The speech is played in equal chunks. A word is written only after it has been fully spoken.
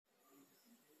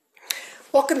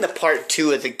Welcome to part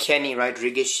 2 of the Kenny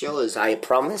Rodriguez Show, as I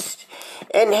promised.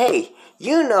 And hey,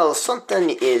 something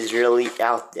is really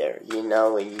out there,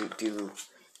 when you do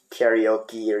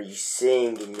karaoke or you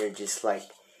sing and you're just like,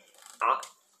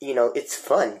 it's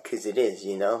fun, because it is,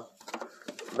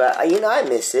 But, I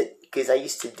miss it, because I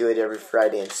used to do it every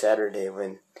Friday and Saturday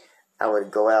when I would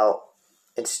go out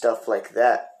and stuff like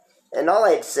that. And all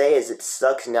I'd say is it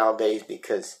sucks nowadays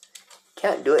because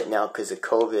can't do it now because of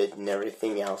COVID and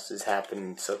everything else is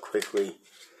happening so quickly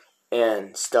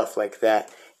and stuff like that.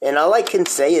 And all I can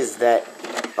say is that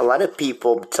a lot of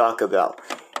people talk about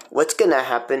what's going to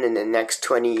happen in the next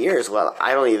 20 years. Well,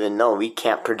 I don't even know. We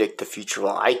can't predict the future.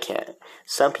 Well, I can't.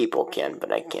 Some people can,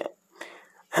 but I can't.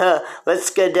 Let's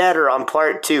skedaddle on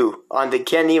part 2 on the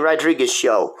Kenny Rodriguez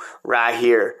Show right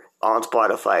here on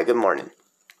Spotify. Good morning.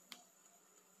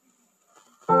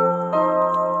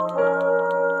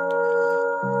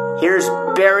 Here's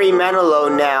Barry Manilow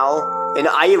now, and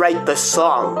I write the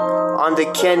song on the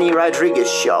Kenny Rodriguez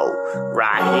Show,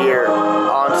 right here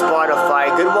on Spotify.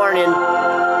 Good morning.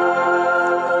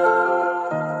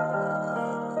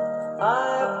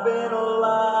 I've been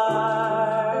alive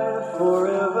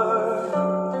forever,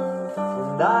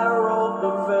 and I wrote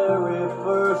the very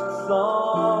first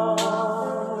song.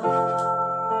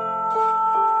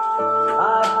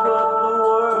 I put the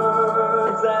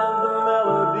words and the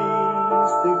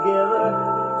melodies together.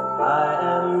 I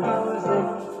am music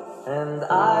and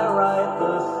I write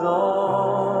the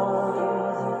songs.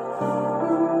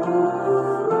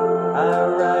 I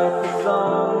write the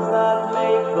songs that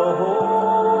make the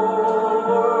whole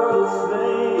world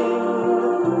sing.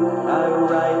 I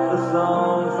write the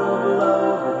songs of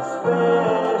love and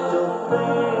special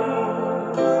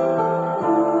things.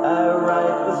 I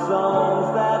write the songs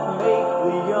that make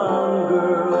the young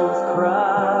girls cry.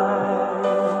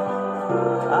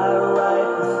 I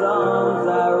write the songs, I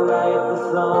write the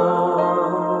songs.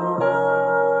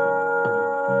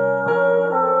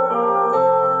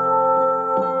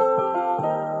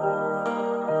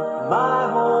 My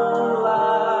home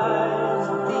lies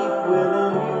deep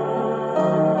within you,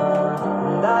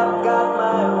 and I've got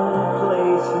my own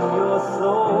place in your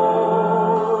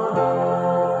soul.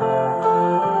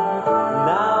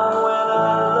 Now when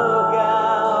I look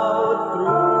out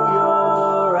through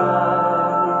your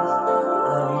eyes,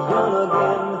 I'm young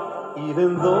again,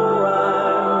 even though I'm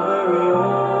very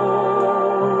old.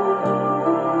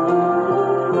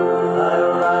 I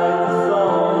write the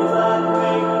songs that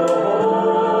make the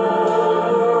whole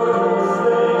world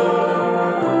sing.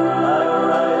 I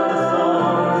write the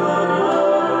songs of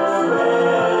love and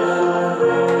special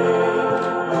things.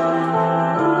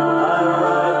 I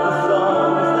write the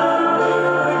songs that make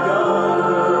the young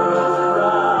girls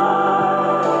cry.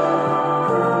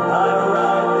 I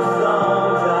write the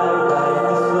songs, I write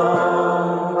the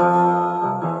songs.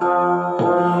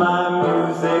 Oh, my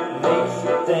music makes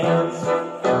you dance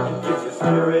and gives you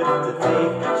spirit to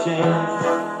take a chance.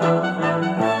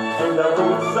 And I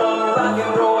wrote some rock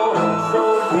and roll so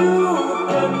you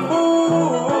can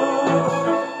move.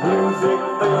 Music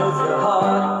fills your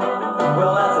heart.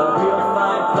 Well, that's a real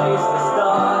fine place to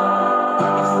start.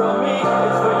 It's for me,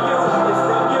 it's for you, it's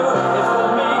for you, it's for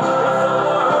me, it's a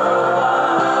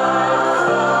worldwide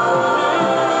symphony.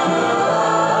 I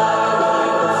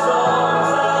write the songs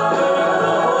that make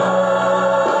the whole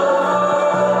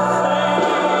world sing.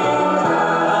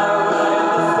 I write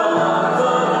the songs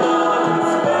of love and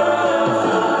special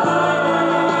things.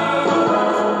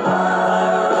 I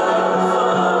write the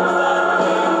songs that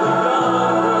make the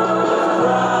young girls cry.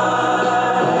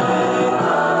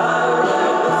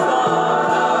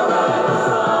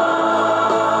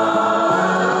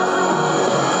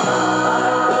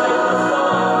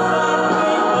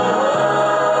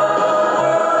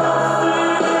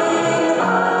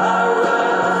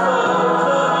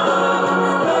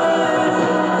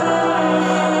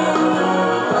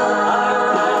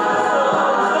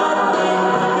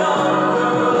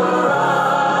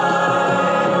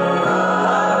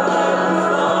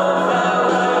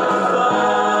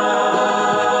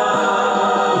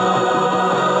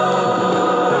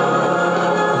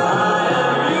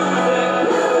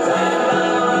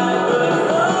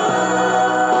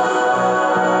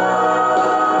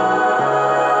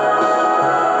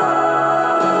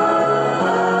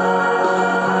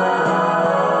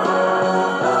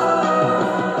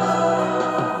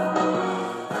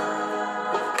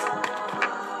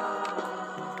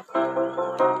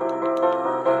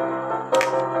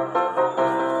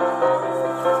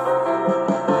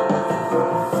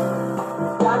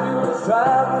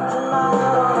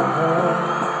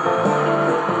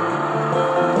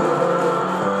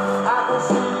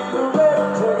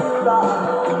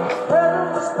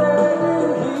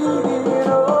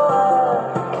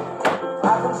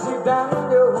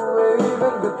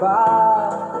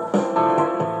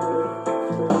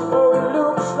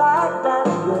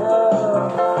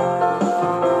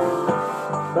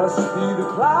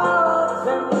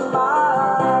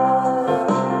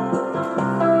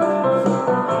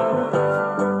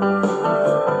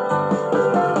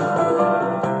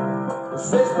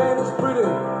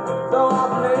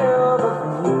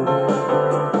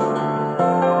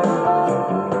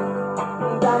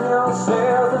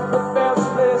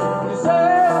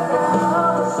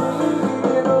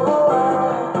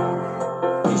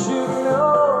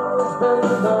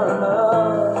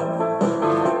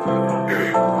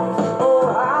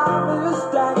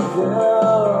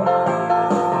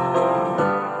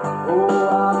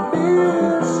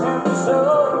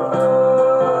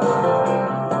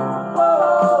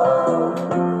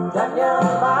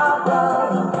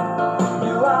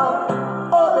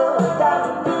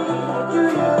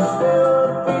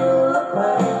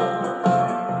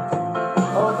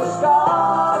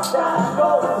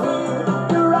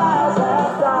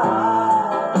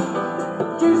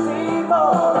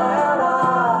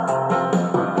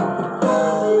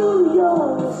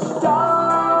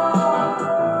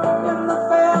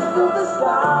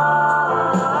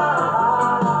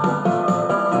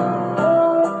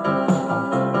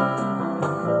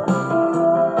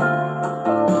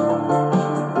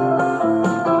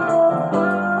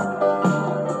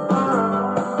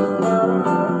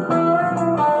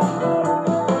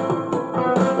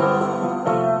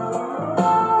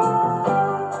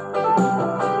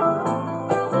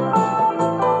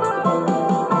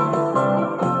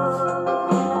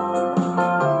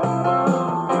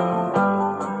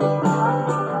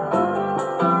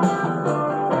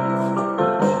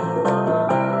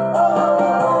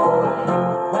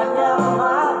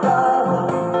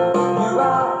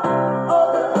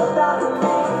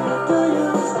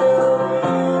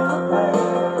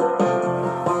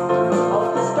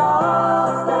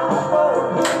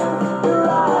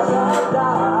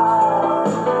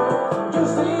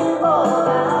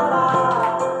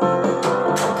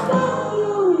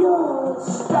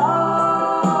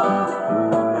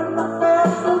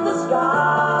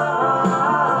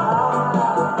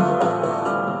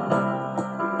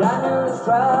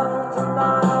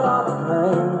 night on a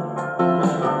plane.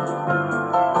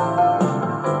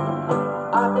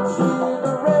 I can see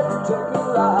the red taking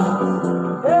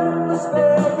lights heading this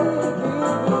way.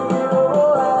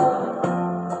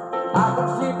 I can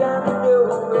see down the hill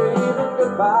waving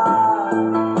goodbye.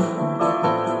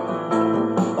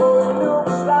 Oh, it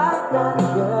looks like that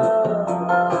girl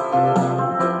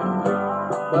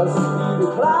must be the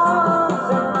clouds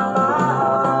in my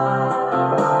mind.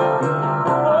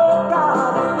 Oh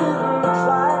God, it looks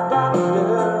like that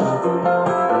girl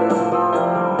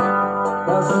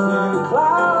must be the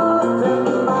clouds in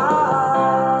my mind.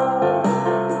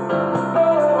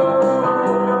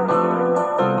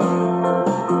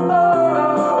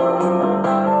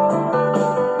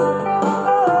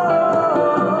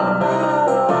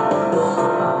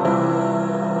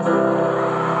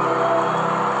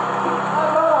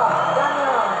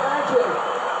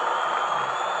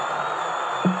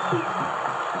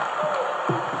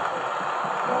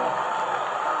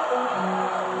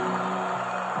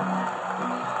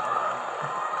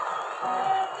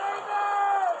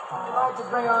 I'd like to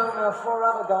bring on 4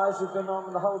 other guys who've been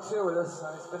on the whole tour with us,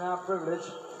 and it's been our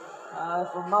privilege.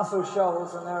 From Muscle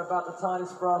Shoals, and they're about the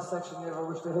tiniest brass section you ever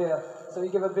wish to hear. So you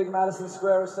give a big Madison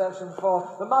Square reception for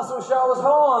the Muscle Shoals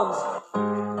horns.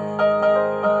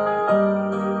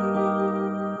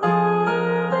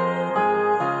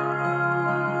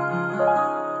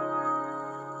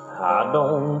 I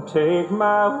don't take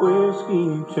my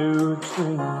whiskey to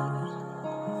extremes.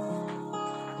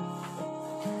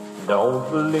 Don't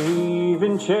believe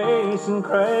in chasing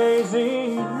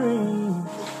crazy dreams.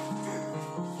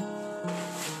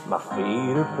 My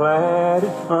feet are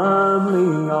planted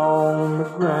firmly on the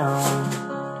ground.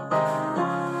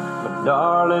 But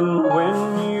darling, when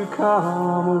you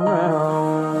come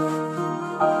around,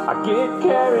 I get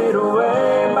carried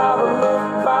away by the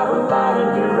look, by the light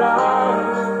in your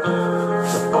eyes.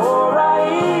 Before I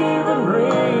even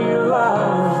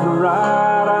realize the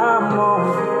ride I'm on,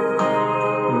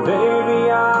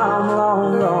 baby, I'm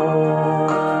long gone.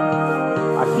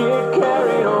 I get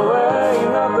carried away,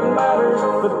 nothing matters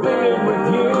but being with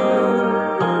you.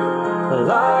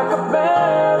 Like a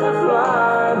feather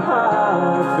flying high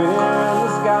up in the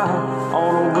sky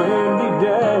on a windy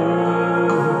day,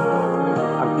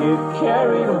 I get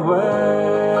carried away.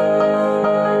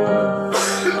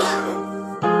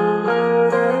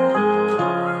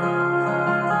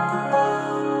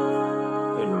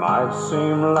 Might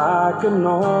seem like an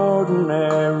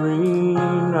ordinary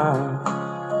night.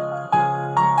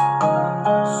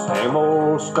 Same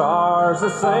old stars, the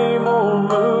same old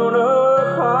moon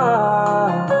up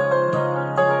high.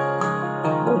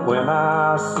 But when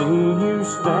I see you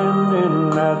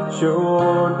standing at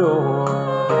your door,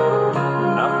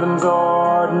 nothing's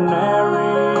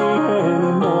ordinary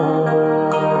anymore.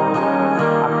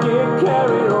 I get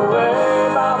carried away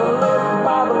by the look,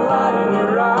 by the light in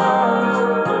your eyes.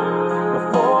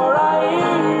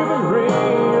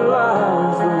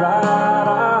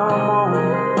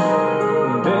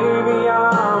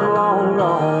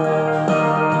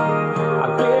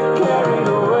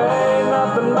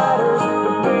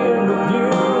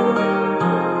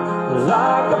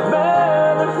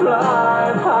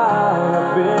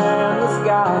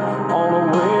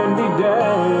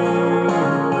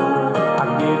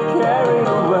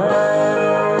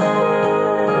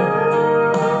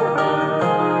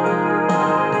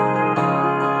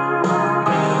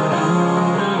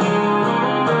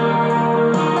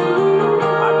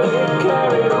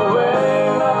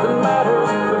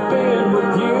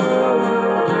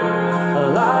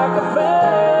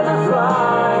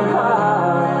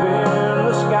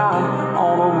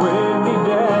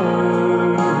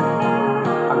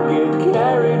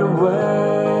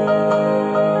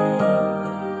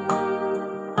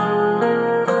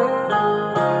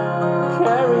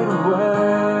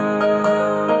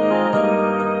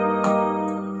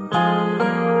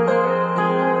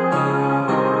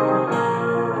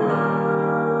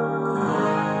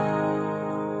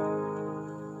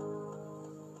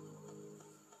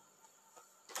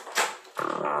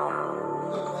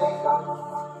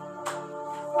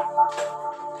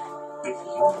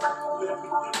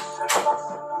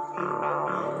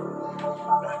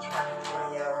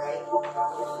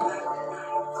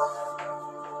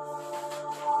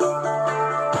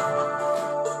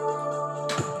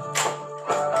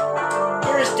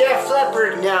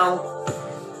 Now,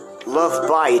 Love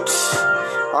Bites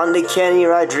on the Kenny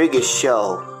Rodriguez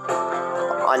Show.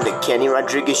 On the Kenny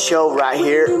Rodriguez Show right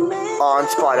here on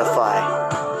Spotify.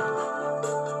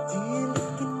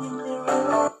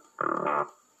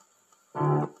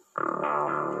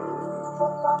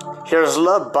 Here's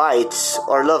Love Bites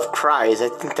or Love Cries. I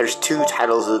think there's two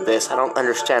titles of this. I don't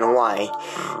understand why.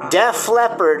 Def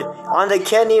Leppard on the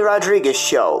Kenny Rodriguez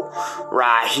Show,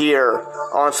 right here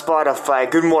on Spotify.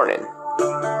 Good morning.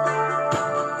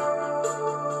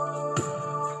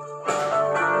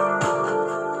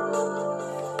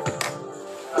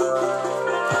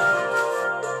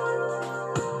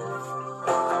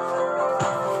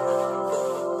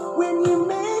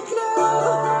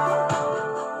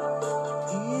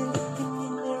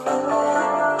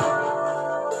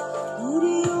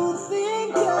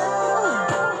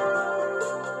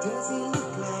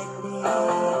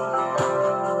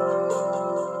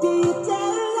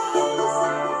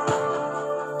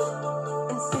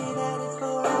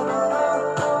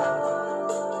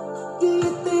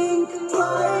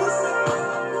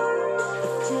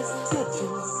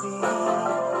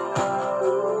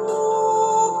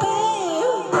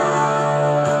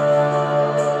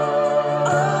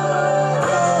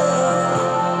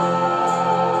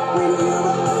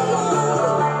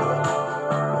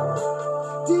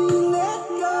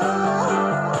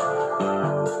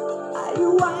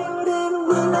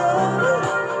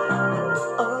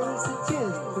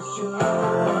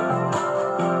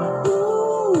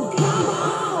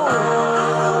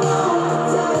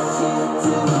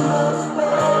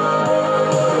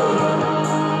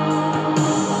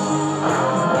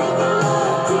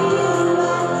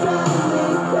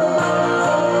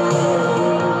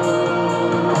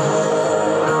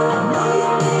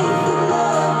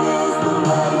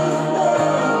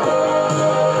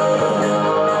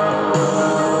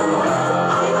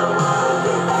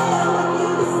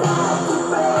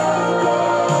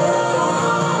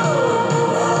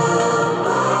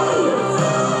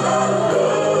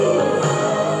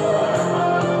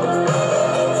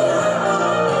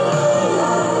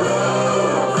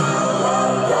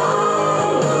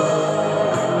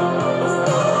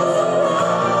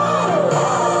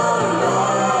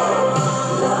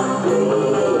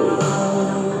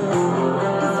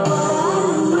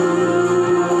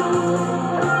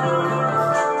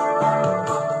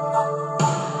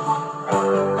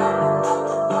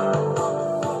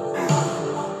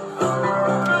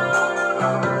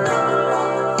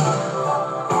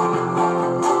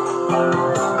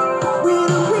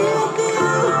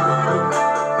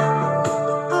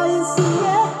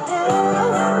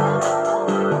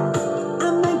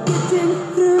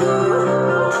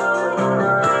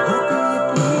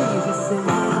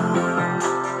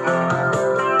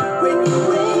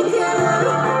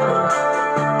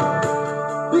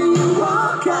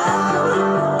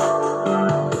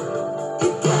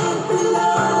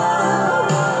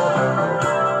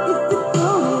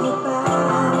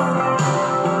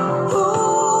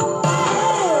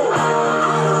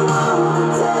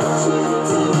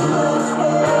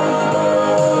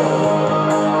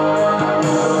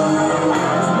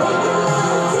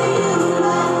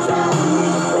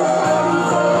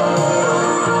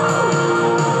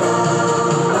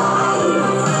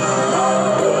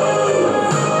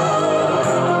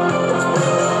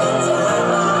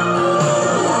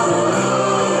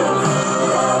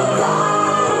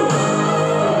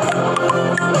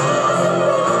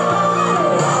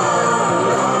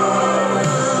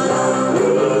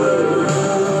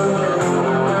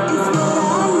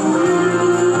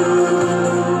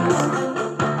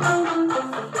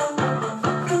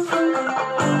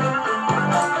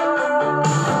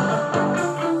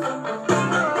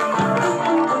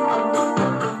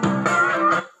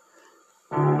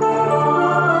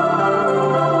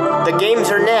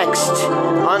 Games are next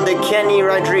on the Kenny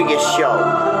Rodriguez Show,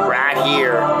 right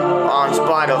here on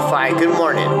Spotify. Good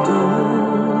morning.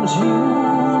 Don't you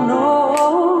know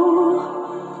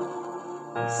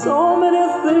so many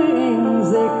things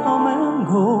they come and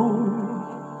go,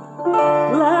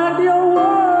 like your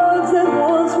words that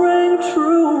once rang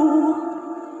true,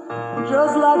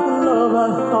 just like the love I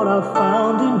thought I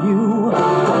found in you.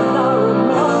 And I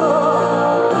remember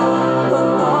the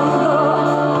thunder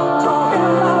talking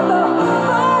about the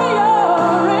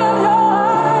fire in your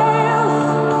eyes,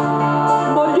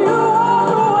 but you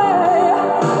walked away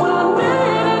when I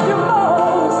needed you most.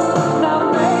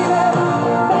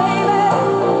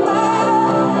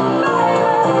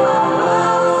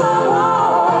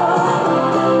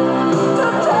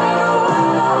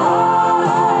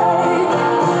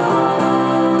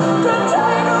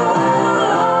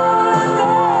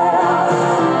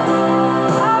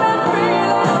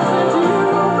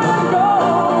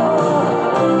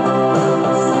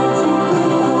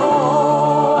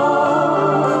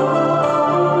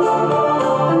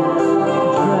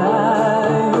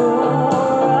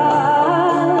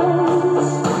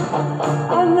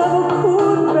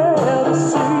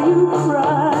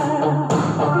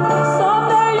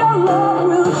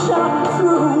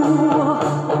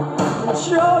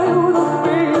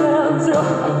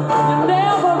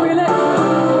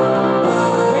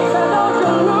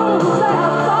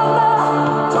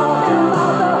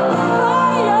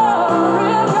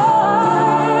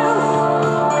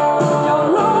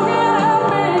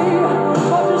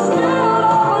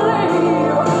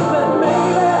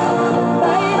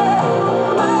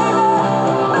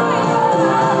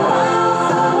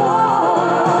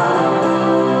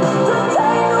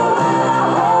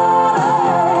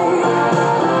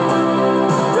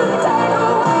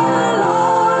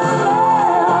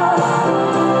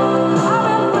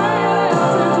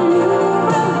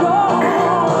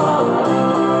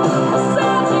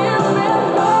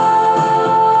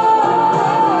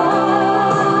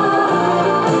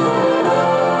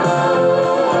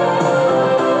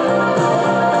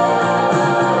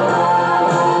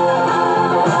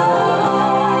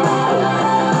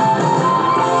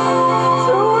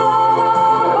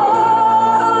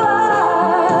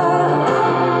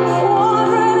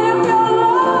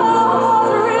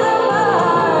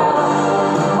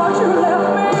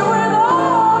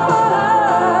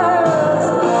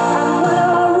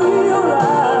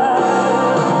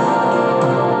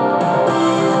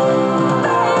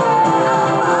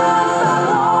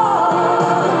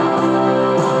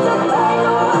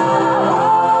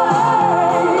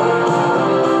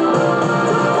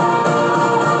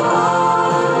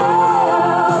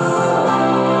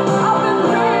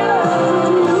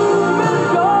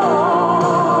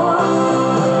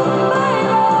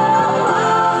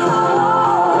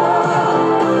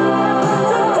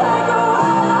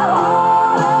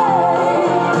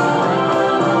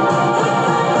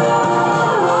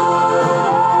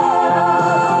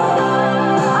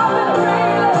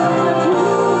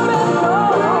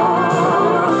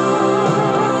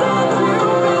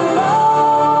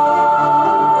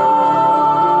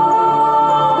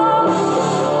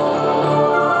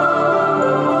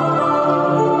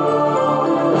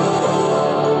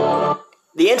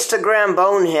 Instagram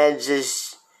boneheads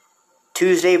is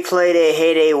Tuesday Playday,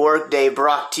 Heyday, Workday,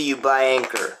 brought to you by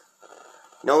Anchor.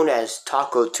 Known as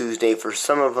Taco Tuesday for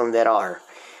some of them that are.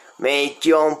 Make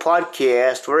your own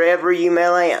podcast wherever you may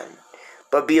land,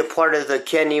 but be a part of the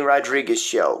Kenny Rodriguez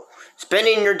Show.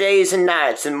 Spending your days and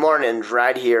nights and mornings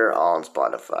right here on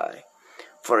Spotify.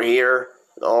 For here,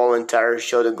 the whole entire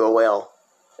show to go well,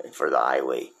 and for the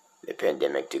highway, the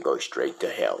pandemic to go straight to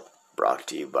hell. Brought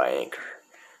to you by Anchor.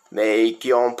 Make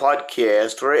your own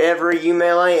podcast wherever you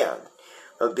may land,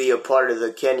 but be a part of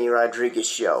the Kenny Rodriguez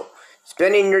Show.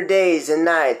 Spending your days and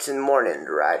nights and mornings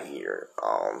right here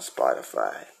on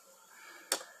Spotify.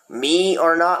 Me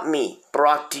or Not Me,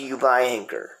 brought to you by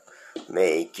Anchor.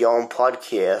 Make your own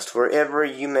podcast wherever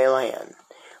you may land,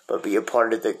 but be a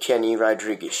part of the Kenny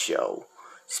Rodriguez Show.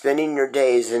 Spending your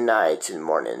days and nights and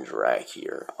mornings right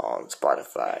here on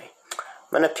Spotify.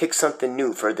 I'm going to pick something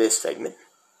new for this segment.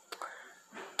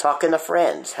 Talking to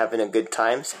friends, having a good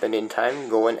time, spending time,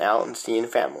 going out and seeing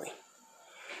family.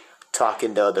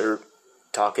 Talking to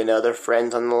other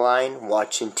friends on the line,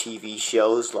 watching TV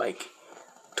shows like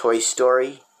Toy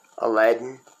Story,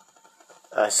 Aladdin,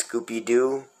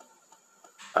 Scooby-Doo,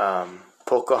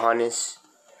 Pocahontas,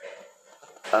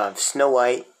 Snow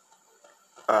White,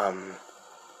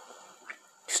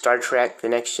 Star Trek, The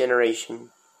Next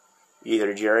Generation,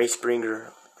 either Jerry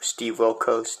Springer, Steve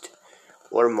Wilkos,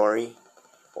 or Maury,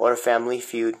 or Family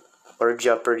Feud, or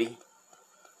Jeopardy.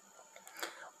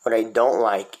 What I don't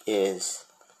like is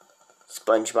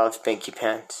SpongeBob Spanky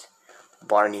Pants,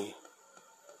 Barney,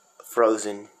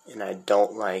 Frozen, and I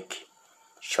don't like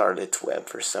Charlotte's Web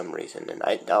for some reason, and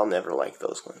I'll never like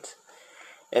those ones.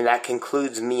 And that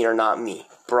concludes Me or Not Me,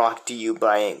 brought to you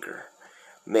by Anchor.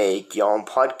 Make your own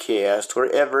podcast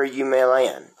wherever you may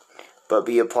land, but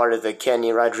be a part of the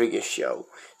Kenny Rodriguez Show.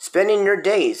 Spending your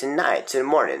days and nights and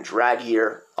mornings right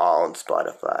here on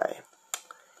Spotify.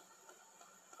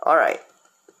 Alright.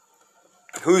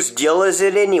 Whose deal is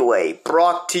it anyway?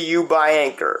 Brought to you by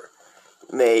Anchor.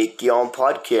 Make your own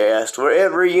podcast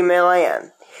wherever you may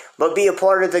land, but be a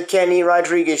part of the Kenny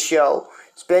Rodriguez Show.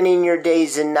 Spending your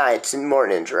days and nights and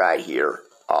mornings right here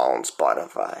on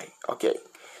Spotify. Okay,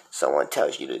 someone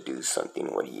tells you to do something.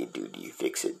 What do? Do you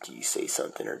fix it? Do you say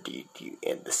something, or do you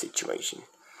end the situation?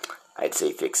 I'd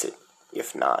say fix it.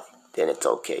 If not, then it's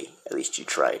okay. At least you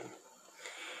tried.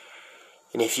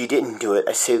 And if you didn't do it,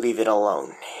 I say leave it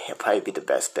alone. It'll probably be the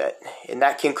best bet. And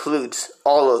that concludes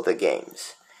all of the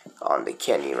games on the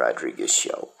Kenny Rodriguez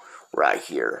Show right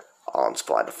here on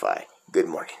Spotify. Good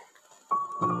morning.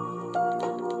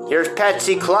 Here's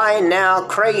Patsy Cline now,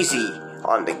 Crazy,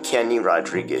 on the Kenny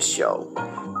Rodriguez Show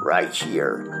right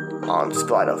here on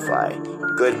Spotify.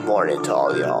 Good morning to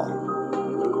all y'all.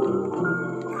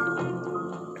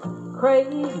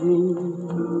 Crazy,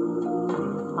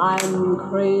 I'm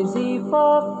crazy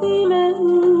for feeling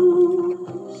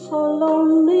so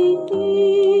lonely.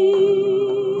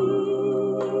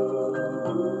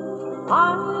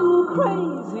 I'm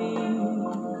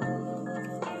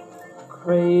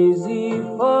crazy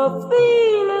for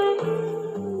feeling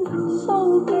so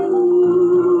blue.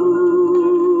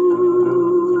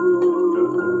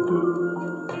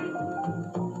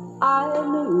 I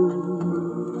knew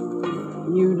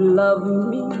you'd love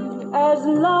me as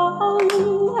long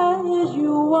as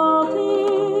you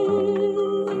wanted,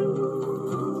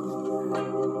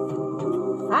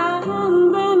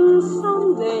 and then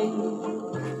someday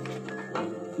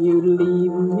you'd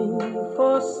leave me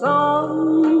for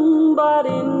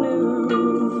somebody new.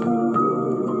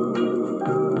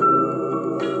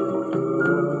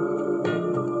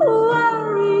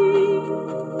 Worry,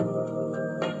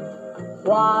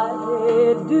 why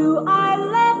do I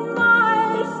let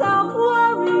myself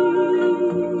worry?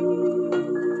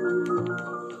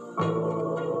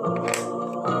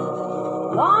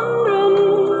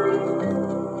 Wondering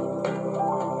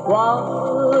what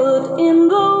in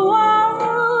the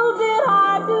world did I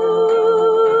do?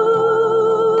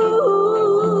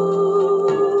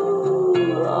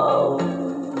 Oh,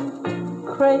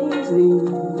 crazy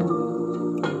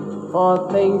for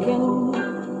thinking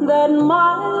that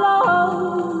my love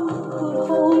could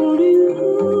hold you.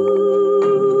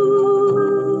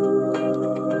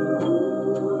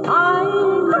 I'm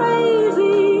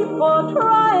crazy for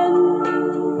trying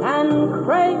and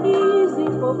crazy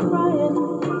for crying,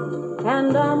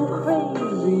 and I'm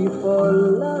crazy for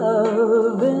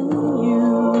loving you.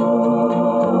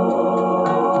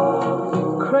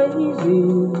 Crazy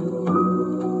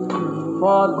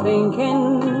for thinking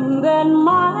that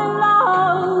my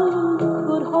love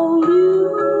could hold you.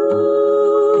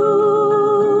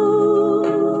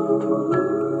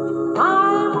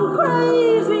 I'm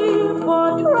crazy for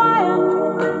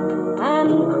trying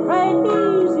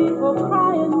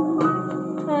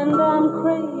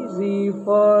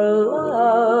for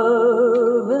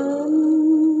loving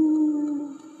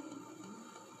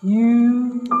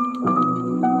you.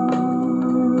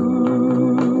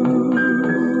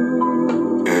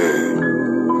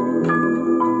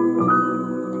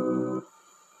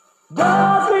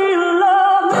 Does he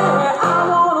love me? I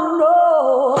wanna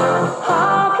know.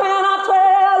 How can I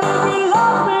tell if he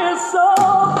loves me so?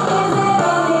 Is it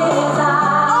in his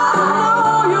eyes? Oh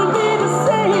no, you'll be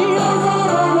deceived. Is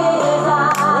it in his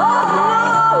eyes? Oh no,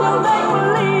 you'll make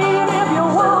believe if you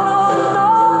wanna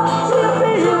know. If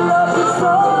he loves you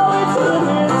so, it's in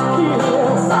his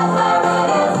kiss. That's where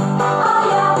it is. Oh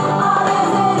yeah, or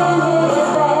is it in his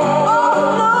bed? Oh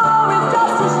no, it's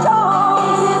just as strong.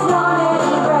 It's his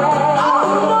morning bread. Oh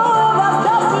no, that's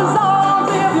just his arms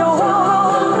if you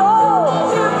wanna know.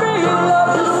 If he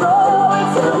loves you so,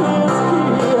 it's in his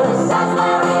kiss. That's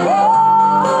where it is.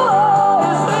 Oh,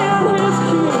 it's in his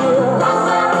kiss. That's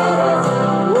where it is.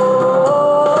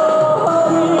 Oh,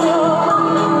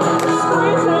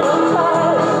 squeeze him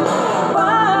tight.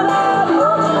 Find out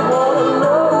what you wanna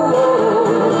know.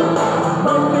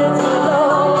 But it's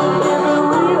love if it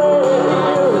really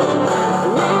is.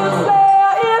 It's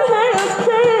there in his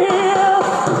kiss.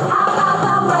 How about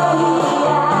the way he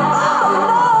acts? Oh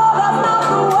no, that's not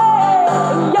the way.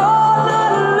 You're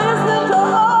not listening to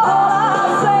all I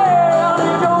say. And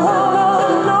if you wanna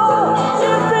know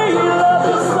if he loves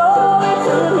you so, it's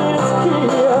in his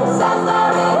kiss. That's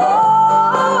where it is.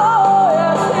 Oh,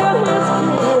 it's in his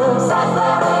kiss.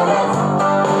 That's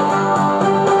where it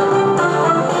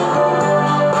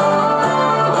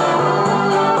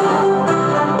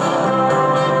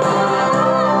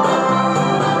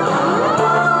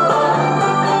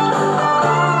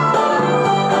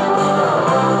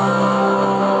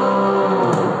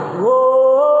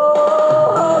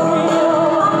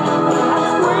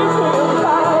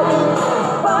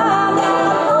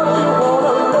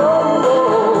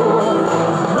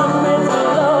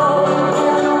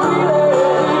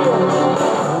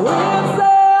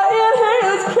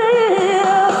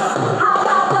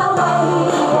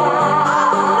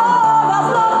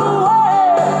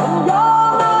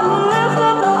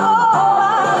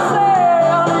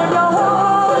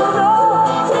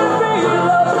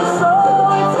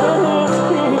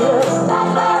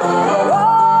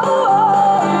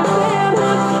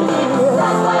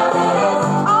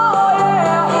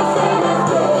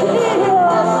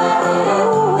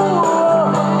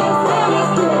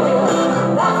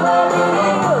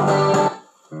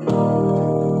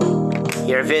is.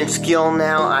 Here, Vince Gill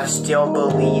now, I Still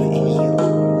Believe in You.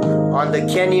 On the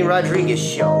Kenny Rodriguez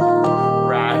Show,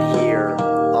 right here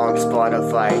on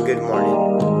Spotify. Good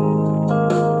morning.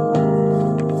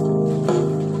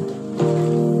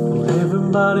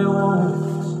 Everybody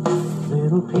wants a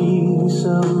little piece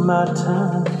of my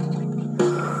time.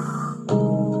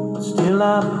 Still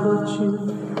I put you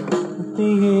at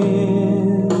the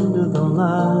end of the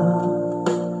line.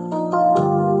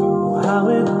 How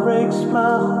it breaks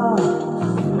my heart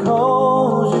to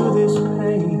cause you this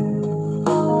pain.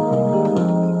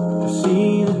 To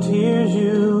see the tears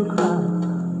you cry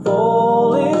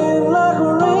falling like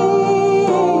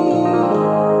rain.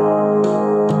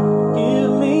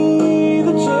 Give me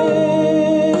the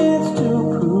chance to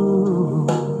prove,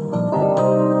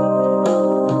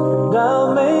 and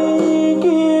I'll make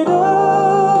it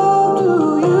up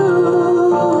to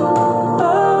you.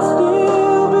 I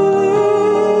still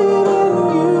believe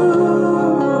in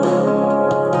you.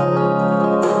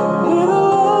 With a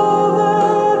love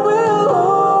that will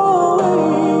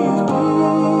always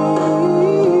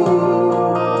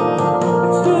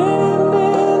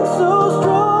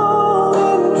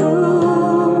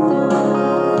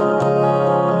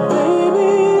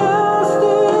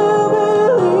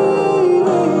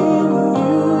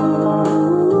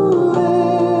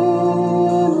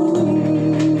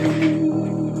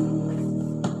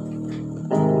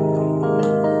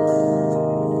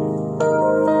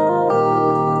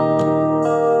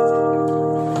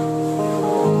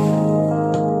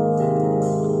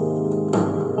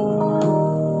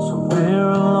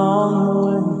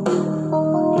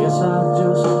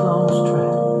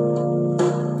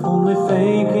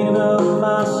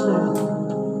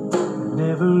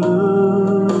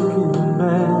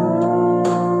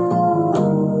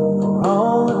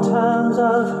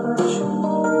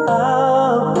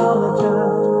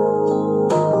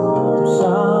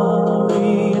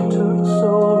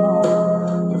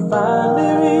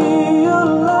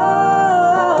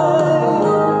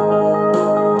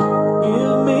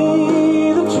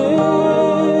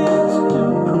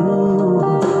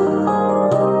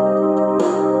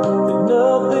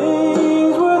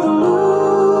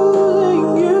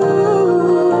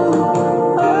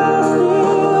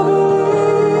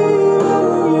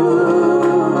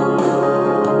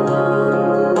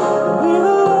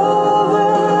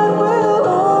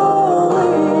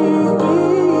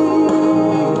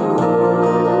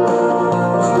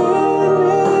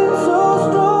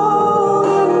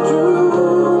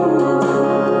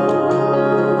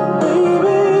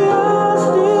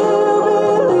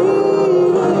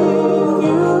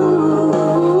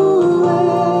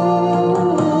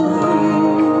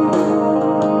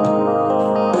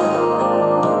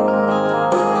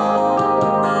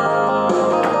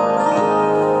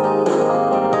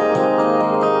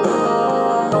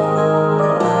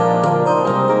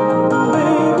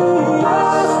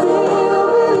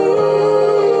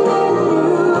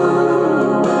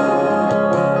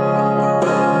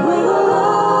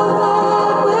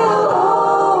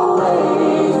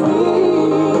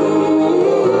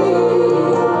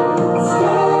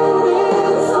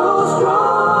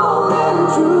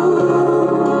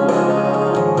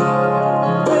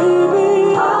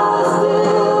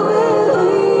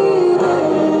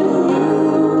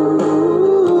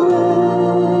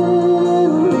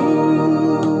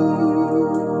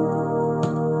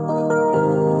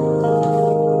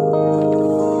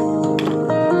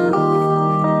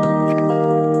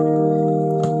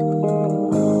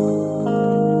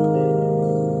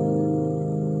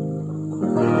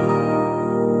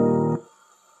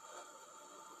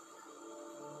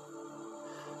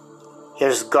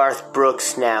Here's Garth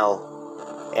Brooks now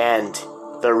and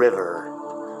The River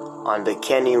on the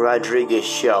Kenny Rodriguez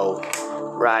Show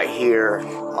right here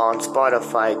on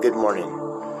Spotify. Good morning.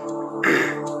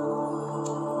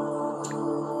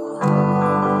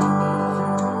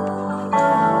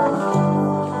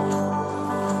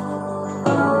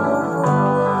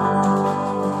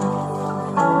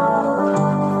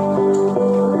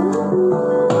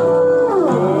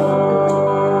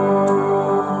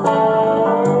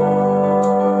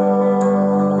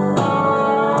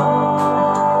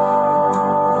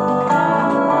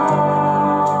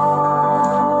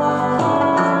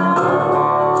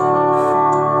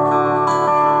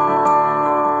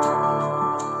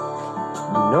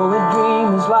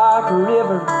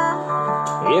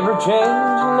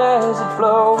 Changing as it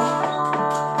flows,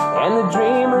 and the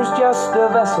dreamer's just a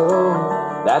vessel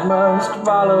that must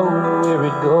follow where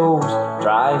it goes,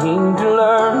 trying to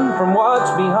learn from what's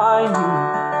behind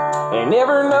you, and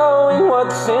never knowing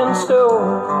what's in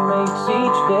store makes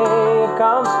each day a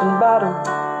constant battle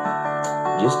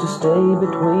just to stay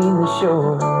between the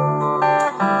shore.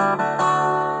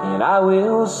 And I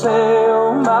will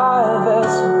sail my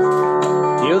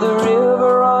vessel till the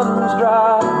river runs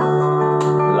dry,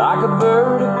 like a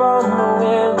bird upon the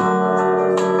wind.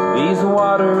 These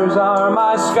waters are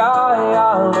my sky.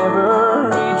 I'll never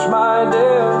reach my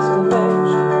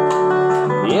destination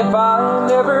if I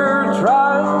never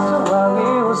try. So I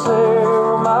will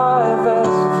sail my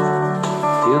vessel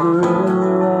till the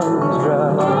river runs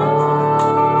dry.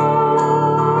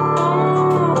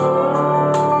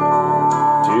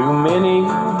 Too many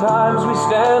times we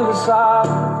stand aside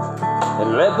and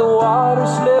let the water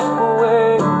slip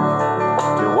away.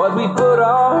 What we put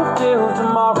off till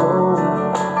tomorrow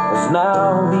has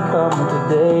now become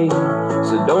today.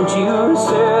 So don't you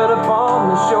sit upon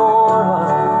the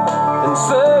shoreline and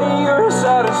say you're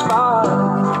satisfied.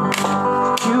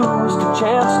 Choose to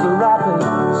chance the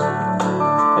rapids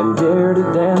and dare to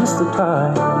dance the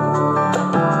tide.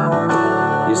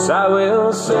 Yes, I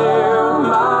will sail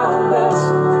my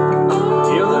vessel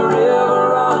till the river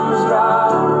runs dry,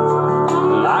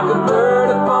 like a bird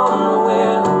upon the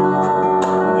wind.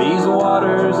 These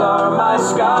waters are my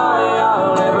sky.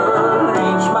 I'll never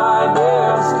reach my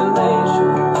destination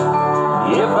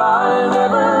if I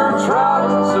never try.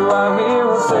 So I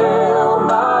will sail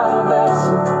my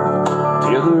vessel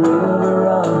till the river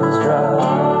runs dry.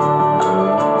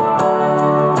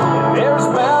 And there's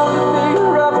bound to be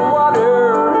rough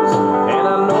waters, and I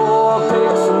know I'll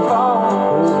take some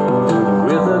falls.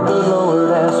 With the good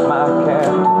Lord as my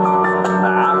captain,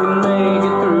 I can make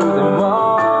it through them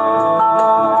all.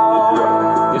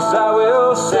 I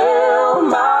will sail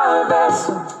my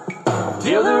vessel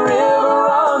till the river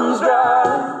runs dry,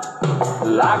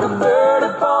 like a bird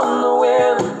upon the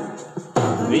wind.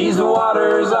 These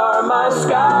waters are my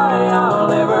sky. I'll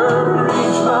never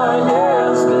reach my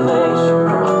destination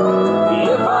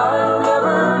if I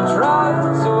never try.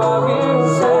 So I will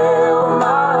sail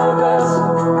my vessel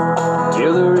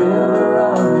till the river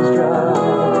runs dry.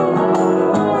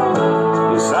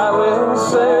 Yes, I will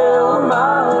sail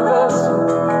my vessel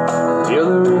till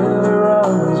the river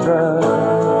runs dry.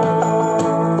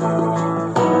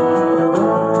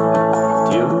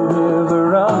 Till the river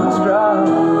runs dry.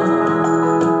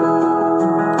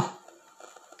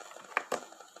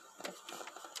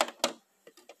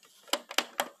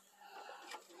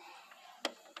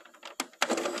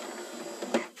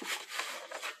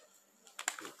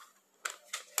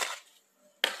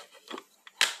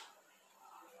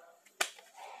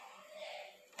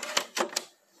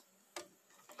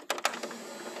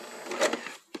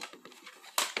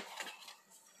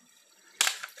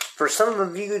 For some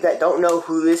of you that don't know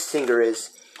who this singer is,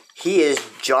 he is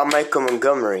John Michael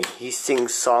Montgomery. He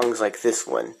sings songs like this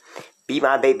one, Be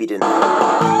My Baby Tonight,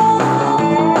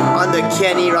 on the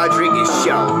Kenny Rodriguez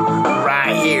Show,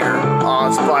 right here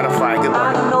on Spotify. Good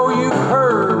morning. I know you've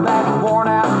heard that worn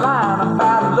out line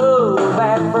about love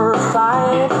at first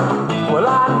sight. Well,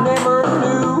 I never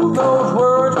knew those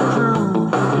words were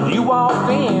true till you walked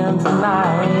in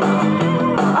tonight.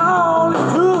 All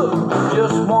it took was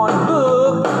just one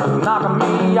look, knocking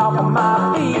me off of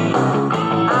my feet.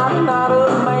 I'm not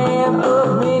a man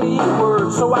of many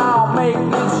words, so I'll make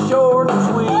this short and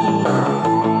sweet.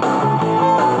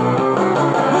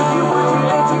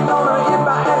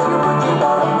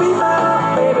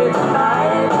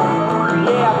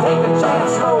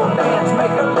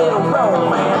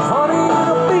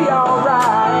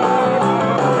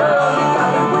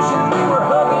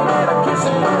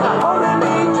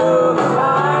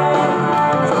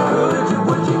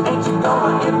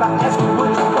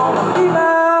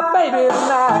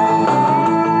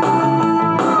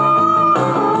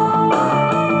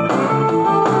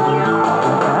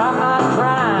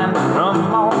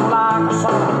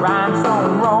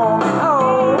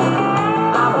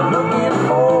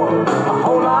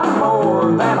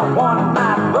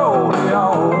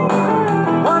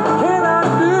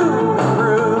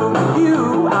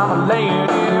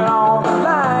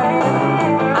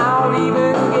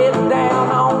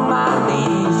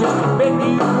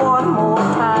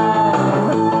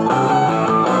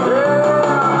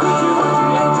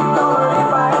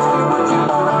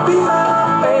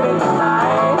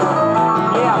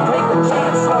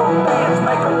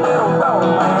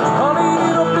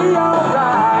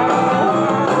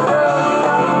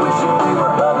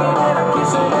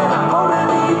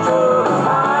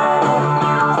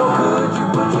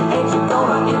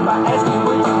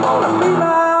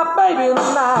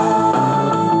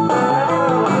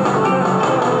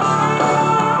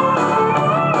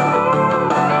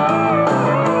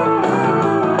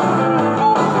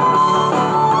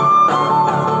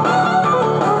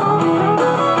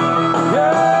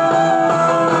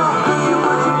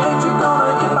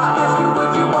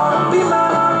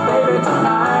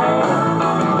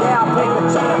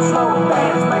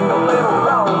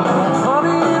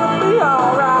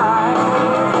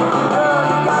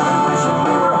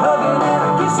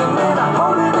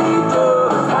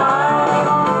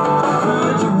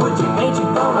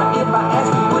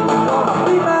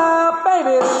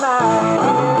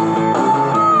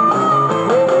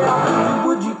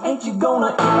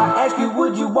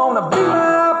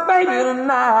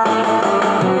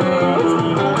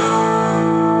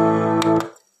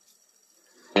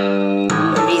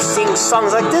 sing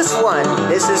songs like this one.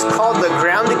 This is called the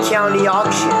Grounded County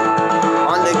Auction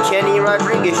on the Kenny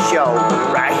Rodriguez Show,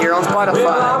 right here on Spotify.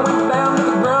 Well, I went down to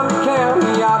the Grundy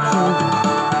County auction,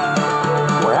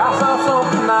 where I saw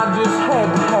something I just had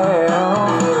to have.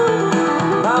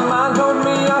 My mind told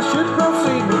me I should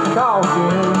proceed with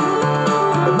caution,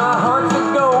 but my heart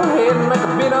said go ahead and make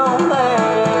a bid on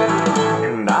that.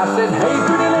 And I said, hey,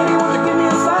 pretty lady, won't you give me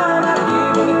a sign? I'd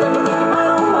give anything to make you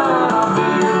mine on mine. I'll be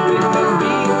your bid and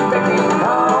be if you beck and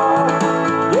call.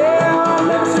 Yeah, I've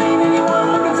never seen anyone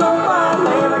looking so fine.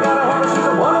 Man, I gotta have her, she's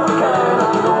a one of a kind.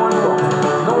 I'm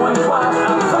going twice.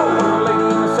 I'm sold. The lady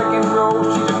in the second row,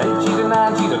 she's an 8, she's a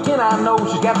 9, she's a 10. I know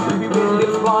she's got ruby red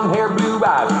lips, blonde hair, blue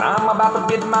eyes, and I'm about to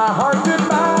bid my heart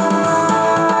goodbye.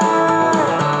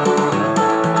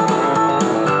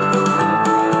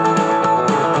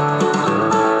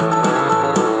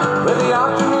 Well, the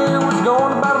auctioneer was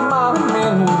going about a mile a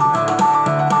minute.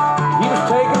 He was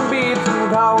taking bids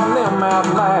and calling them out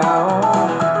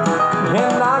loud.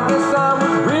 And I guess I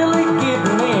was really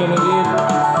getting into it,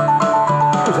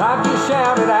 'cause I just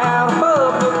shouted out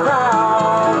above the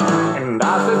crowd. And I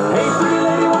said, hey, pretty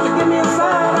lady, won't you give me a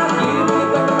sign? I'd give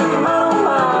anything to make you mine on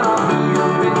mine. I'll do your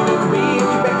bidding and be if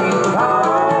you beck and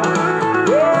call.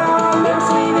 Yeah, I've never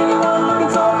seen anyone looking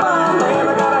so fine. Man,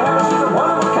 I gotta have her, she's a one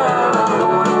of a kind. I'm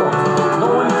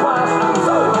going twice. I'm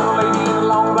sold. The lady in the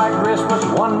long black dress, well, she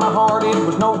won my heart. It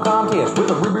was no contest.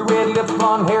 With a ruby red lips,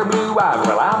 blonde hair, blue eyes.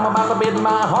 Well, I'm about to bid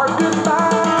my heart goodbye.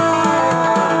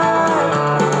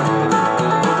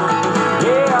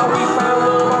 Yeah, we found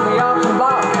love on the auction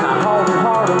block, and I hauled her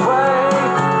heart away.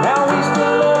 Now we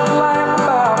still love to laugh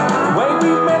about the way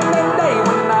we met that day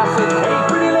when I said, hey,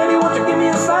 pretty lady, won't you give me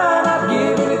a sign? I'd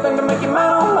give anything to make you mine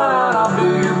on mine. I'll do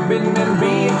your bidding and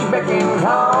be if you beck and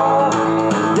call.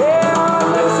 Yeah, I've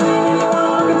never seen anyone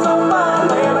looking so fine.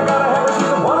 Man, I gotta have her,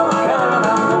 she's a one of a kind.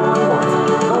 I'm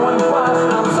going twice.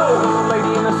 I'm sold. The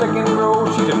lady in the second row,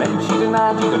 she's an 8, she's a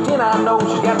 9, she's a 10. I know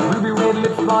she's got ruby red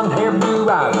lips, blonde hair, blue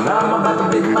eyes, and I'm about to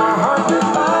bid my heart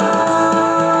goodbye.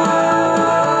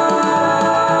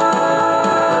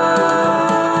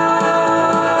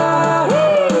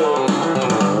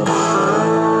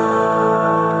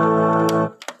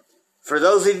 For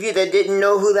those of you that didn't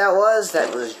know who that was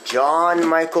John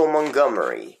Michael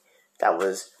Montgomery. That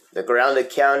was the Grounded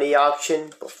County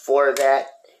Auction. Before that,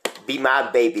 Be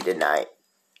My Baby Tonight.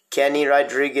 Kenny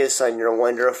Rodriguez on your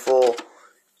wonderful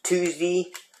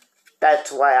Tuesday.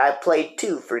 That's why I played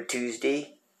 2 for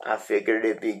Tuesday. I figured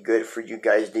it'd be good for you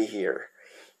guys to hear.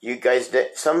 You guys,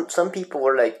 some people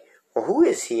were like, well, who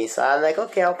is he? So I'm like,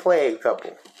 okay, I'll play a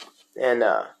couple. And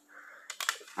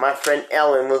my friend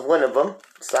Ellen was one of them.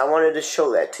 So I wanted to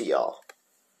show that to y'all.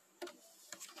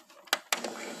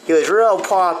 He was real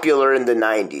popular in the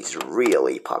 90s.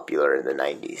 Really popular in the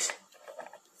 90s.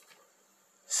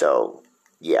 So,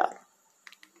 yeah.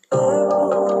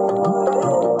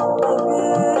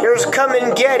 Here's Come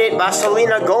and Get It by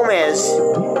Selena Gomez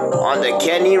on the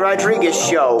Kenny Rodriguez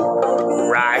Show.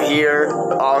 Right here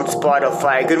on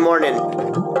Spotify. Good morning.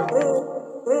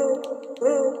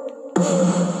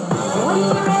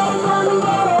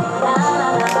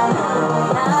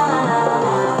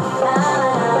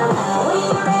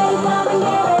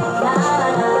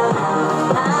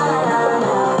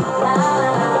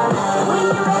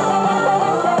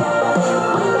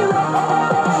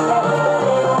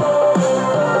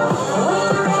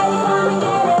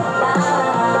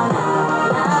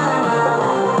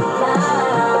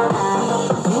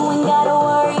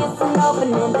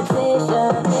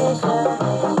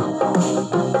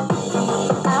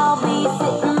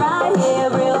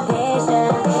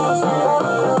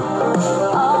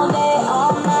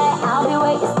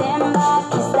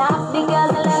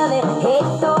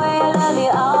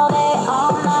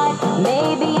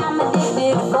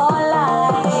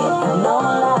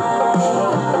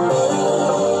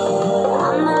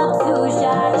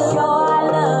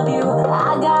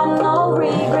 I got no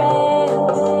regret.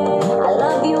 I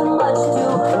love you much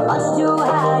too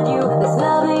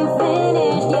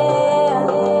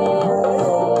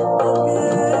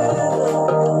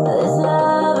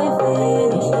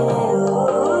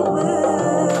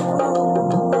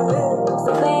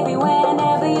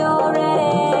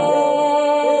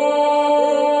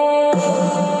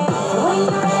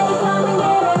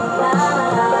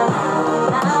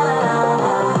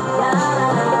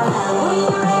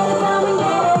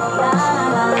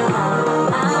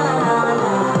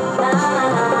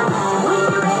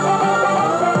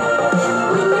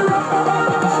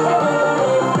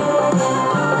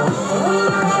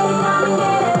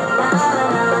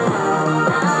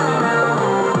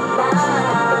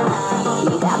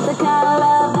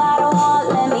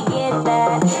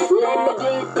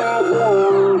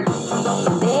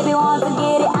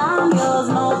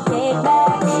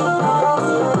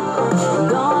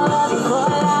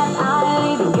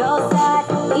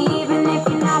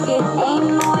Ain't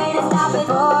no way to stop it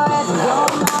for us, no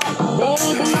lie.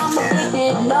 Baby, I'm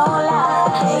addicted, no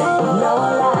lie, no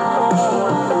lie.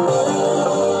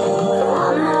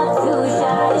 I'm not too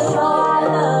shy to show I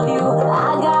love you.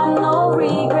 I got no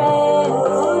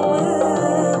regrets.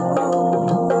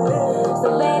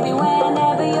 So baby,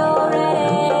 whenever you're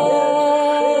ready,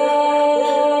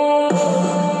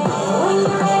 when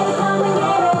you're ready, come and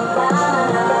get it. La la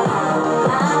la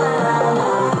la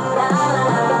la la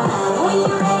la. When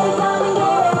you're ready, come and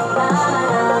get it. La la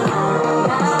la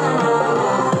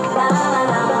la la la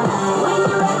la. When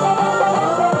you're ready,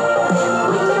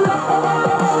 when you're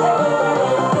ready,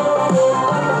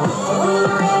 when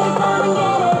you're ready, come and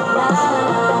get it. La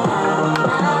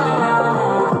la la la la.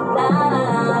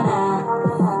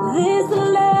 This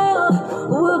love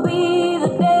will be the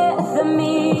death of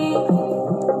me,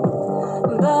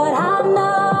 but I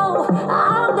know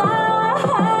I'll die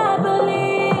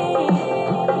happily.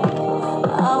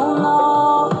 Oh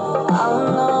no, oh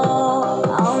no,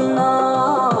 oh no,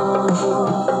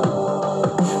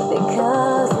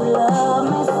 because you love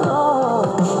me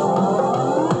so.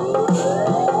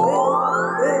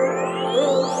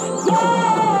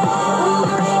 Yeah, when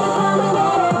you're ready, come and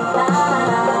get it. La la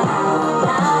la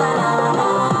la la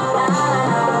la.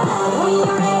 When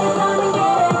you're ready, come and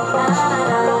get it. La la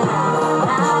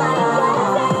la la la la.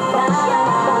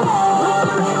 When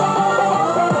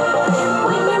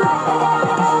you're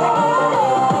ready,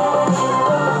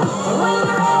 when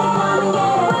you're ready, come and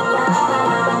get it. La la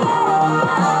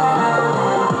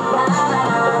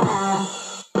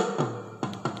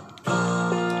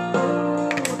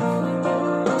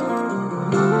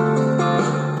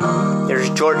There's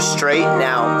George Strait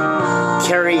now,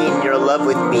 carrying your love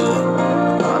with me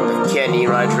on the Kenny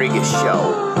Rodriguez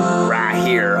Show, right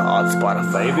here on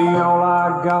Spotify. Baby, all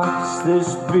I got's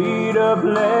this beat up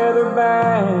leather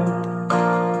bag,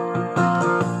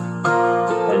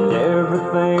 and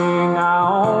everything I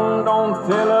own don't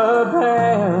fill a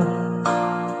bag.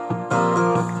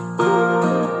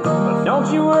 But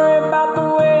don't you worry about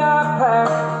the way I pack.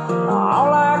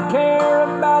 All I care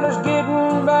about is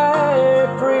getting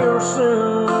back real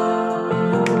soon.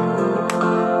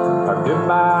 A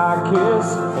goodbye kiss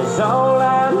is all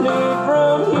I need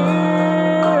from you.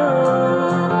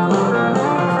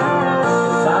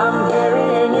 'Cause I'm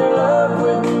carrying your love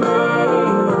with me,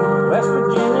 West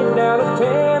Virginia down to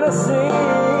Tennessee.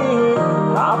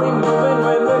 I'll be moving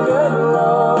when the good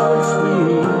Lord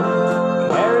speaks.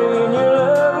 Carrying your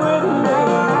love with me,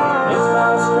 it's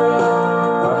my strength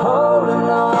for holding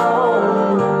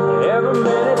on. Every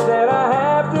minute that I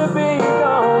have to be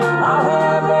gone, I'll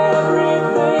have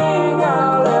everything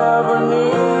I'll ever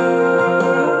need.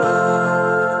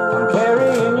 I'm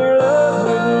carrying your love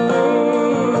with me.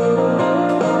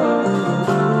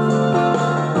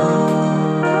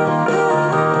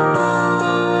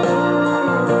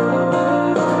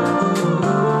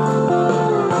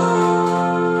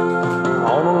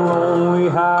 On a lonely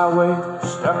highway,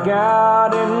 stuck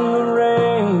out in the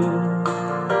rain.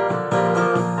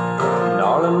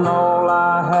 Darling, all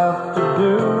I have to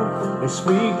do is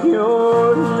speak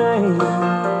your name.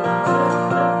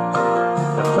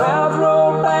 The clouds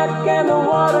roll back and the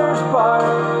waters part.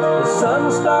 The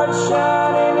sun starts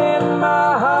shining in my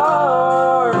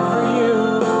heart for you.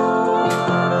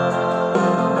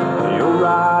 You're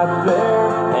right there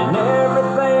in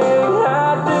everything I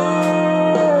do.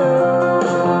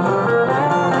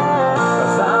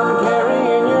 'Cause I'm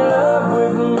carrying your love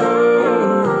with me,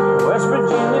 West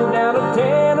Virginia down to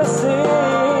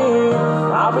Tennessee.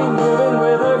 I'll be moving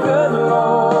with a good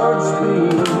Lord speed.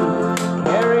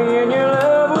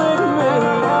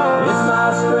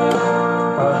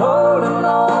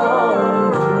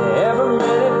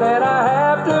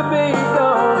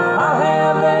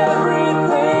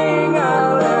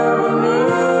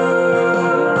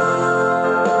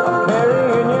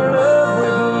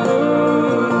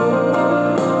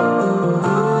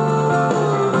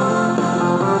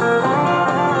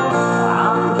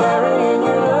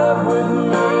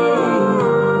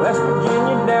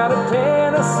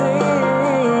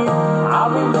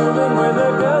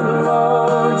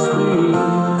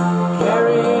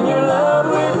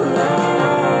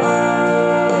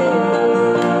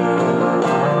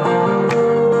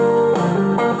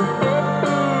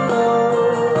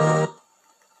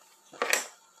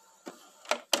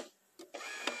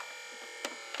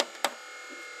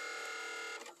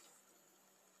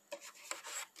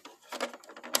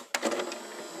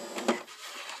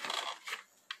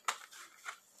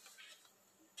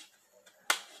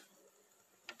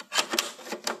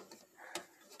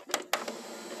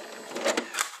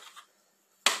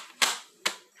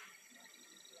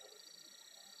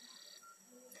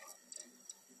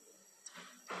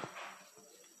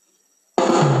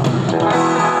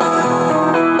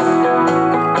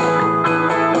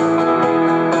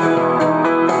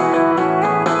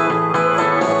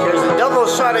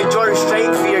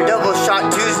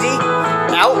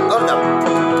 out of the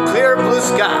clear blue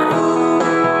sky.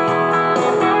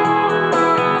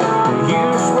 You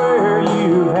swear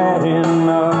you had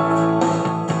enough.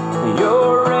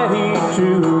 You're ready to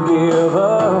give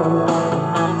up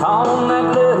on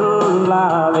that little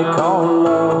lie they call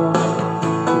love.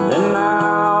 Then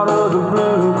out of the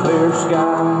blue clear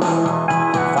sky,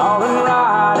 falling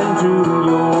right into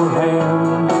your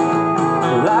hand,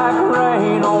 like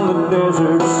rain on the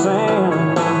desert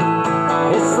sand.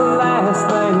 It's the last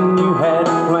thing you had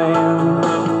planned.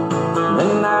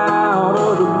 Then out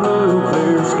of the blue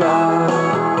clear sky,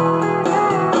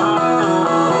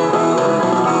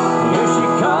 here she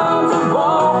comes a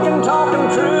walking, talking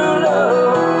true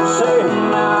love,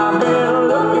 saying I've been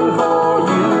looking for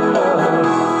you,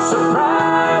 love.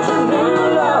 Surprise, your new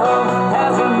love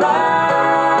has arrived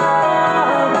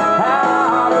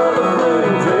out of the blue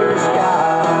clear sky.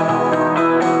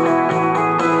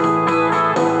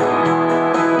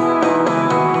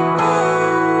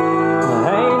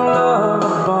 Ain't love a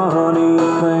funny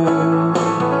thing?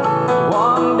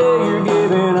 One day you're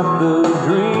giving up the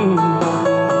dream,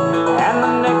 and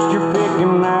the next you're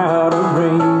picking out a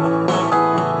ring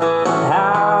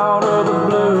out of the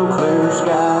blue clear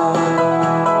sky.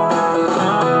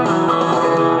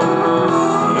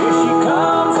 Here she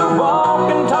comes a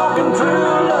walking, talking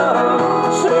true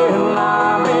love, saying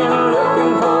I've been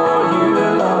looking for you,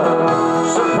 love.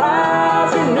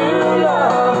 Surprise, your new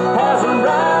love has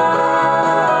arrived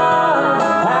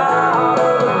out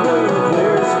of the blue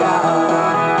clear sky.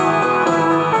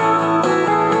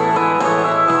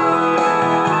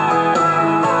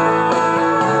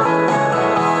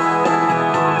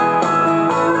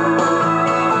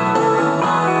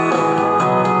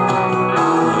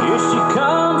 Here she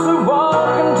comes a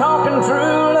walking, talking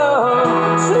true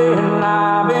love, saying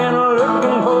I've been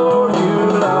looking for you,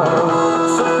 love.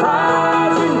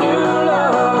 Surprise, your new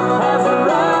love has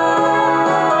arrived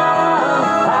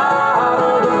out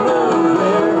of the blue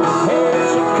clear. Here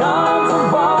she comes a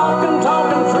walking,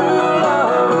 talking true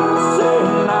love,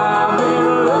 saying I've been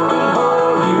looking for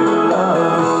you, love.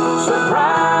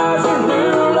 Surprise, your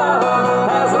new love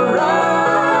has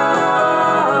arrived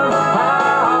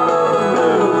out of the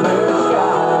blue clear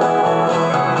sky.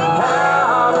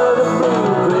 Out of the blue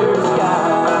clear sky.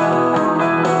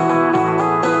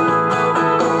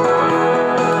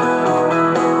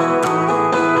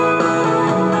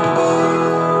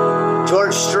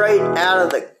 George Strait, out of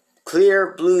the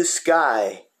clear blue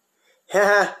sky.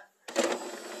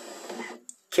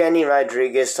 Kenny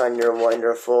Rodriguez on your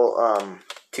wonderful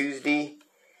Tuesday.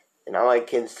 And all I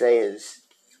can say is,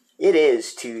 it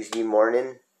is Tuesday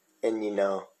morning. And you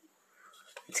know,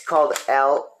 it's called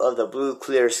Out of the Blue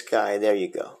Clear Sky. There you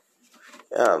go.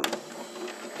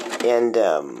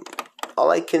 All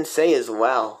I can say is,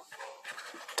 wow.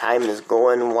 Time is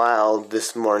going wild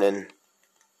this morning.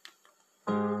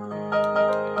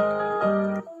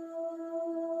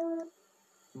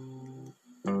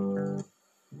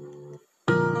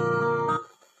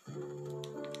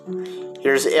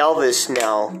 Here's Elvis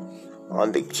now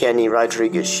on the Kenny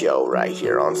Rodriguez Show right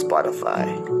here on Spotify.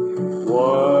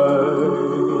 Wise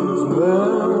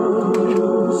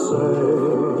men say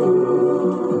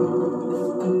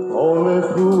only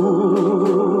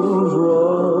fools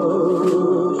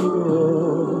rush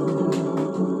in,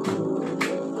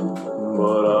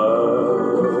 but I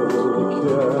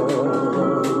can't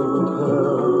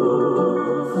help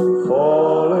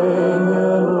falling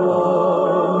in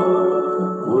love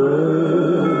with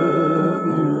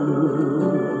you.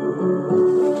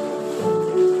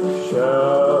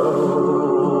 Shall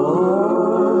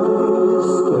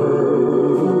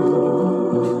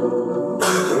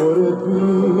would it be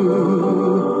a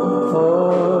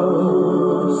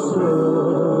sin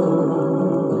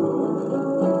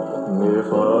if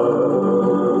I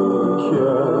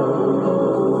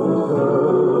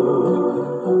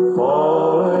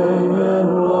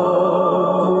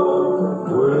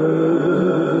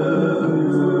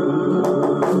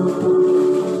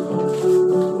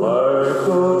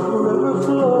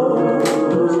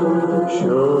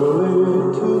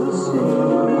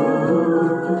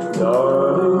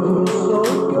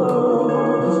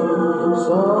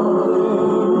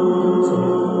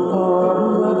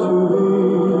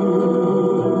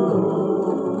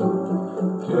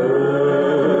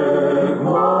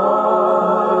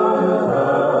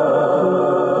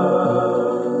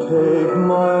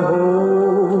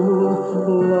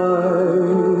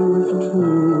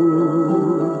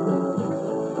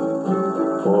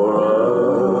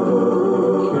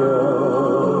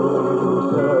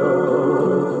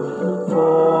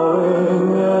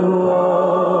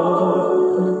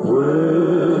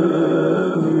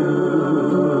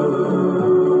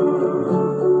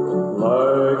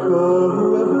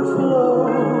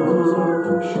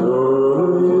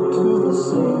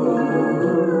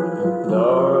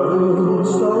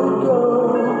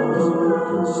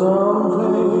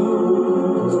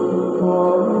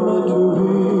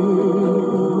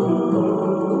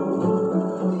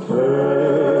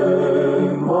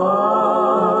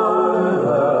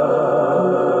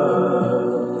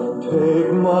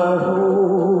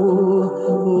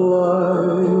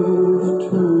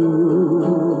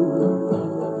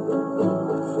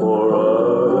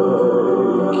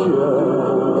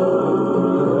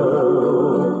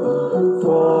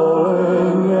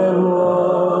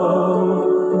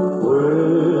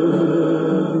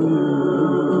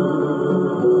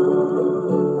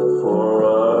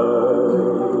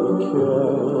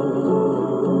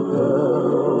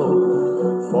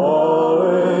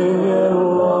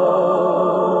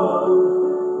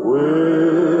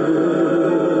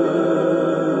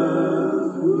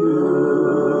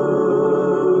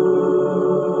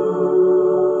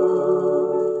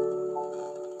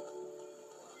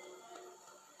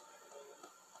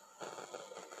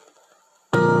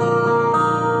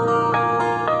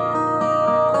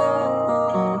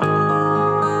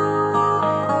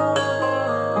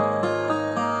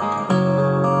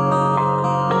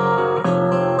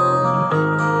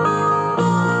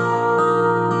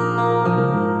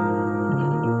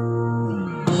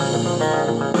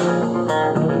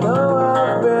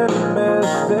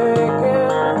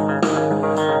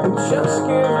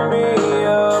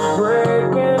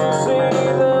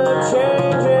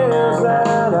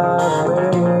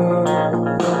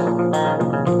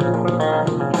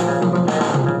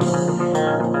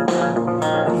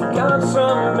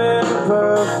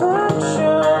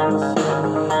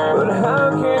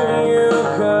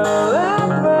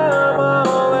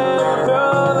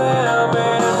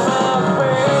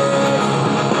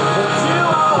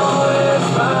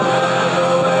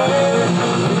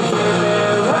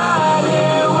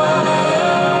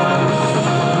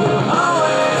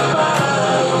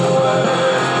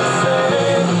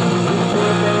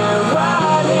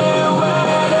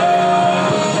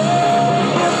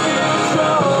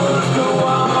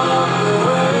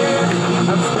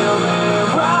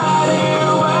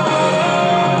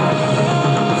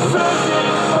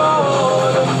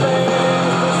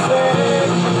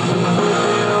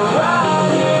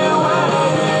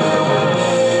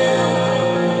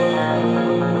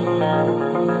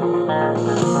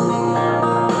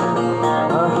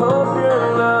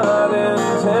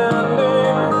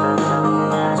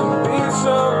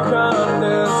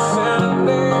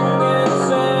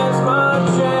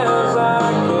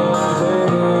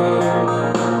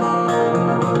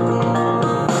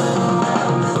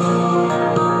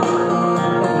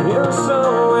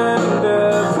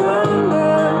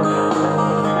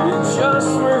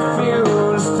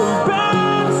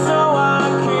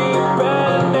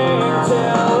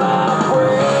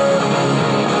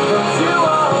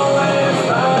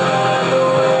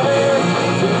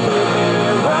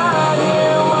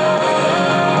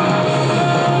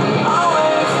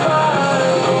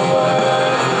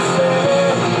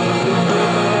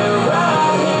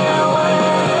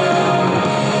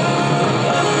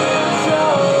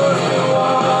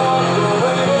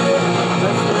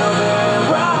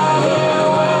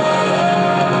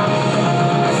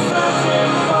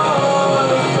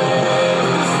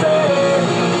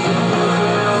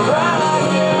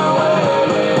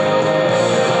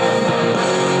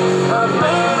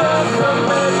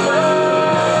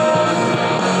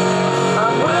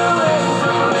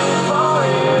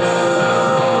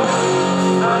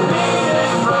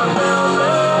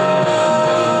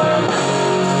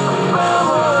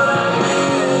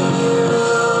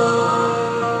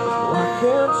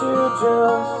can't you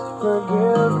just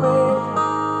forgive me?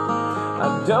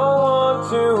 I don't want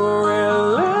to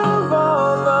relive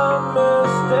all the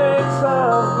mistakes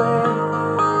I've made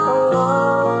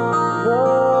along the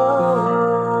road.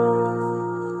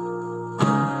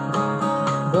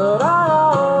 But I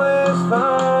always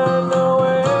find a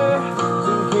way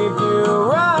to keep you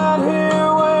right here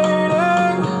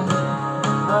waiting.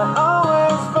 I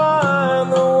always find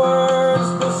the words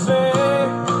to say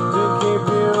to keep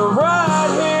you right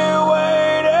here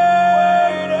waiting.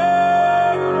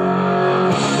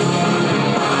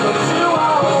 But you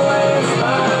always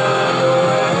find a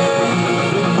way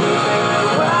to keep me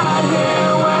right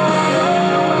here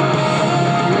waiting.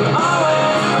 You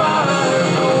always find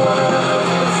the words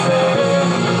to say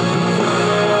to keep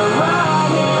me right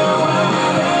here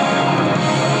waiting.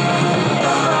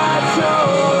 If I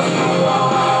chose to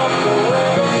walk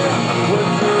away, would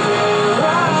you be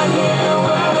right here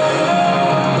waiting?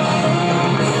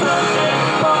 Searching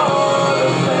for the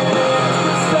things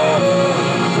to say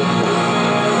to keep me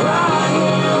right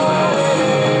here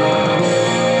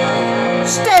waiting.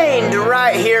 Staying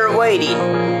right here waiting.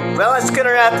 Well, that's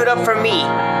gonna wrap it up for me,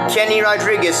 Kenny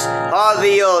Rodriguez.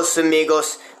 Adios,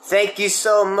 amigos. Thank you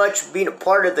so much for being a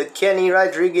part of the Kenny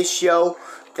Rodriguez Show.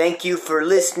 Thank you for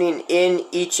listening in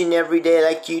each and every day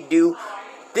like you do.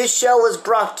 This show was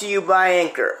brought to you by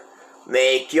Anchor.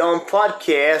 Make your own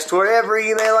podcast wherever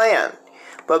you may land.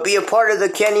 But be a part of the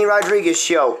Kenny Rodriguez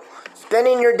Show.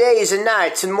 Spending your days and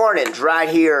nights and mornings right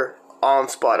here on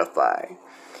Spotify.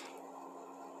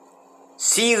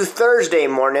 See you Thursday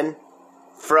morning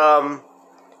from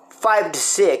 5 to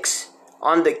 6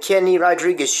 on the Kenny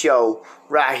Rodriguez Show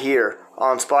right here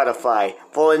on Spotify.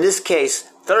 Well, in this case,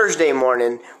 Thursday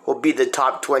morning will be the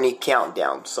top 20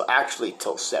 countdown. So actually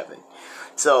till 7.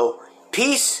 So,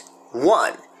 peace,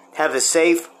 one. Have a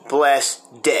safe,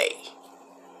 blessed day.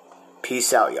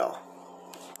 Peace out, y'all.